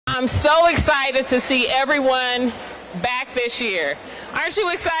I'm so excited to see everyone back this year. Aren't you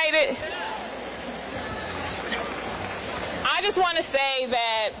excited? I just want to say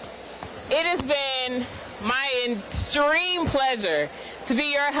that it has been my extreme pleasure to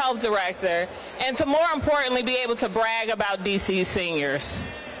be your health director and to more importantly be able to brag about DC seniors.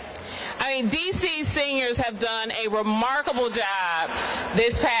 I mean, DC seniors have done a remarkable job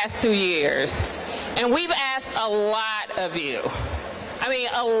this past 2 years, and we've asked a lot of you. I mean,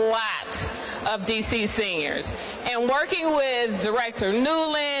 a lot of DC seniors. And working with Director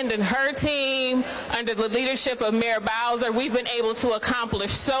Newland and her team under the leadership of Mayor Bowser, we've been able to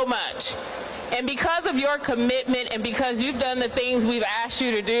accomplish so much. And because of your commitment and because you've done the things we've asked you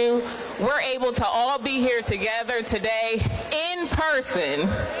to do, we're able to all be here together today in person,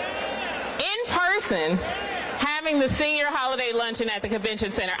 having the senior holiday luncheon at the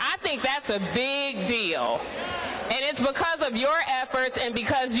convention center. I think that's a big deal. And it's because of your efforts and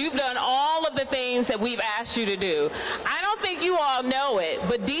because you've done all of the things that we've asked you to do. I don't think you all know it,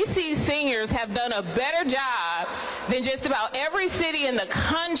 but DC seniors have done a better job than just about every city in the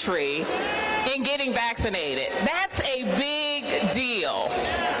country in getting vaccinated. That's a big deal.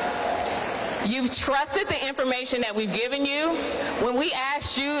 You've trusted the information that we've given you. When we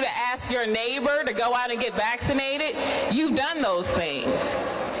asked you to ask your neighbor to go out and get vaccinated, you've done those things.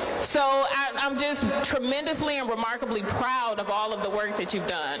 So I'm just tremendously and remarkably proud of all of the work that you've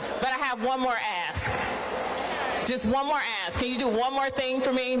done. But I have one more ask. Just one more ask. Can you do one more thing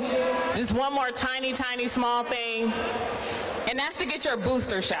for me? Just one more tiny, tiny, small thing. And that's to get your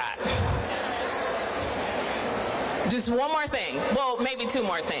booster shot. Just one more thing. Well, maybe two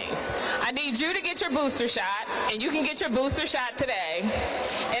more things. I need you to get your booster shot, and you can get your booster shot today.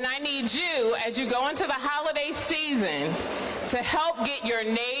 And I need you, as you go into the holiday season, to help get your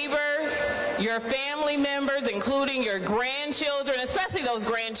neighbors, your family members, including your grandchildren, especially those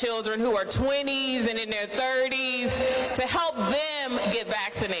grandchildren who are 20s and in their 30s, to help them get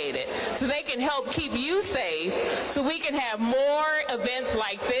vaccinated so they can help keep you safe so we can have more events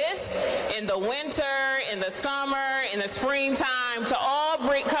like this in the winter, in the summer, in the springtime, to all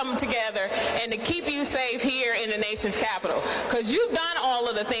come together and to keep you safe here in the nation's capital. Because you've done all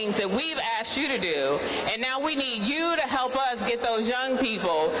of the things that we've asked you to do, and now we need you to help us get those young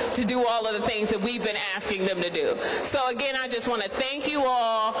people to do all of the things that we've been asking them to do. So again, I just want to thank you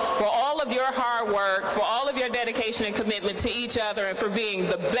all for all of your hard work, for all of your dedication and commitment to each other, and for being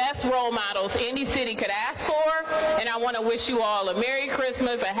the best role models any city could ask for. And I want to wish you all a Merry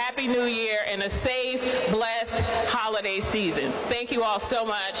Christmas, a Happy New Year, and a safe, blessed holiday season. Thank you all so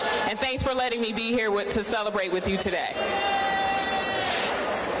much, and thanks for letting me be here to celebrate with you today.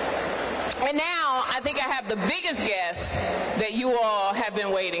 And now, I think I have the biggest guest that you all have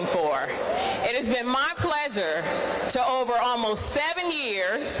been waiting for. It has been my pleasure to, over almost 7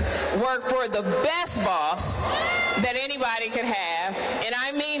 years, work for the best boss that anybody could have, and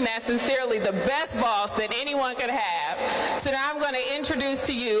I mean that sincerely, the best boss that anyone could have. So now I'm going to introduce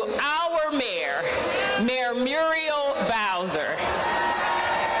to you our mayor, Mayor Muriel Bowser.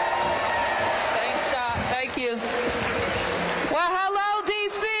 Thanks, Doc. Thank you. Well, hello,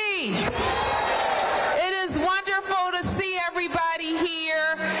 DC. It is wonderful to see everybody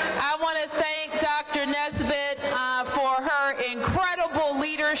here. I want to thank Dr. Nesbitt for her incredible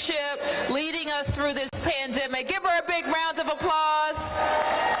leadership leading us through this pandemic. Give her a big round of applause.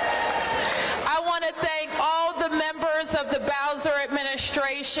 I want to thank all the members of the Bowser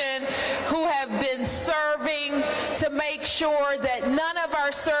administration who have been serving to make sure that none of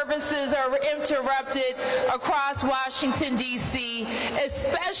our services are interrupted across Washington, D.C.,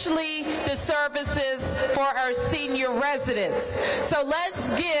 especially the services for our senior residents. So let's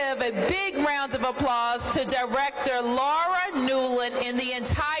give a big round of applause to Director Laura Newland and the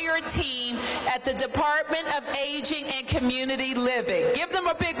entire team at the Department of Aging and Community Living. Give them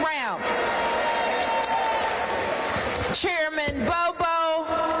a big round. Chairman Bobo,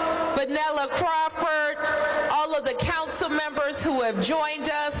 Vanilla Crawford, all of the council members who have joined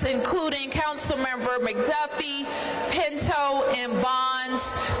us, including Councilmember McDuffie, Pinto, and Bonds,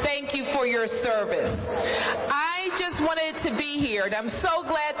 thank you for your service. I just wanted to be here, and I'm so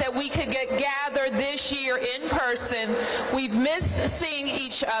glad that we could get gathered this year in person. We've missed seeing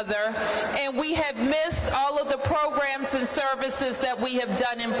each other, and we have missed all of the programs and services that we have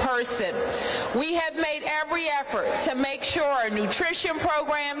done in person. We have made every effort to make sure our nutrition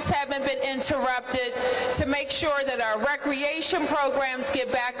programs haven't been interrupted, to make sure that our recreation programs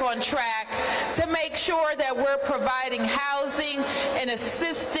get back on track, to make sure that we're providing housing and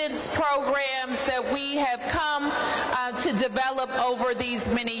assistance programs that we have come to to develop over these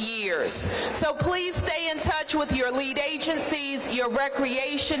many years. So please stay in touch with your lead agencies, your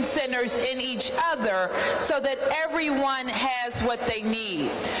recreation centers, and each other so that everyone has what they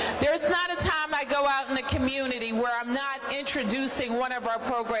need. There's not a time I go out in the community where I'm not introducing one of our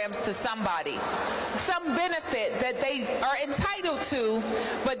programs to somebody, some benefit that they are entitled to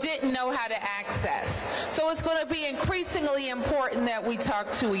but didn't know how to access. So it's going to be increasingly important that we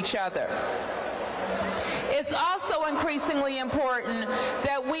talk to each other. It's also increasingly important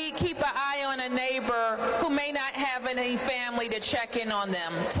that we keep an eye on a neighbor who may not have any family to check in on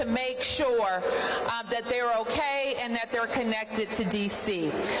them, to make sure that they're okay and that they're connected to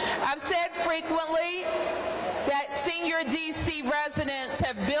DC. I've said frequently that senior DC residents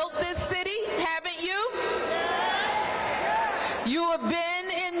have built this city, haven't you? You have been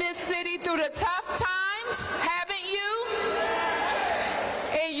in this city through the tough times, haven't you?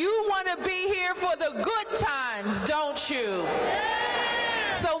 And you want to be here for the good times, don't you?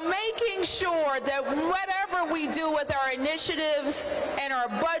 So making sure that whatever we do with our initiatives and our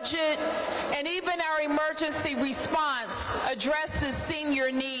budget and even our emergency response addresses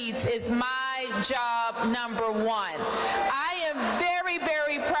senior needs is my job number one. I am very,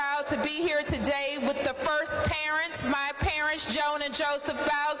 very proud to be here today with the first parents, my parents, Joan and Joseph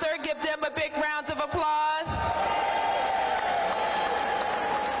Bowser. Give them a big round of applause.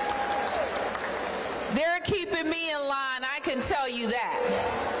 They're keeping me in line, I can tell you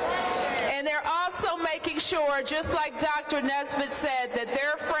that. And they're also making sure, just like Dr. Nesbitt said, that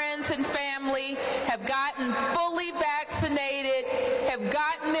their friends and family have gotten fully vaccinated, have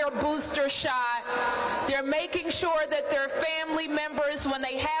gotten their booster shot. They're making sure that their family members, when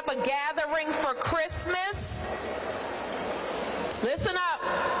they have a gathering for Christmas, listen up.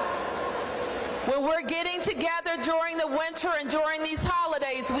 When we're getting together during the winter and during these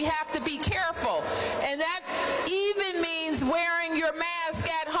holidays, we have to be careful. And that even means wearing your mask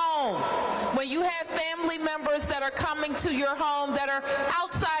at home. When you have family members that are coming to your home that are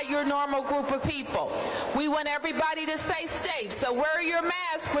outside your normal group of people, we want everybody to stay safe. So wear your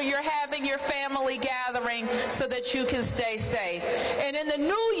mask when you're having your family gathering so that you can stay safe. And in the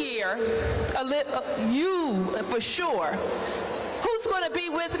new year, you for sure, who's going to be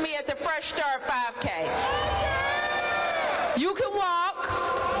with me at the Fresh Start 5K? You can walk,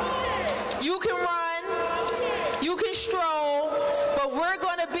 you can run, you can stroll, but we're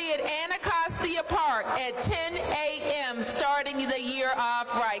going to be at Anacostia Park at 10 a.m. starting the year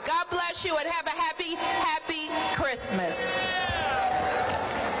off right. God bless you and have a happy, happy Christmas.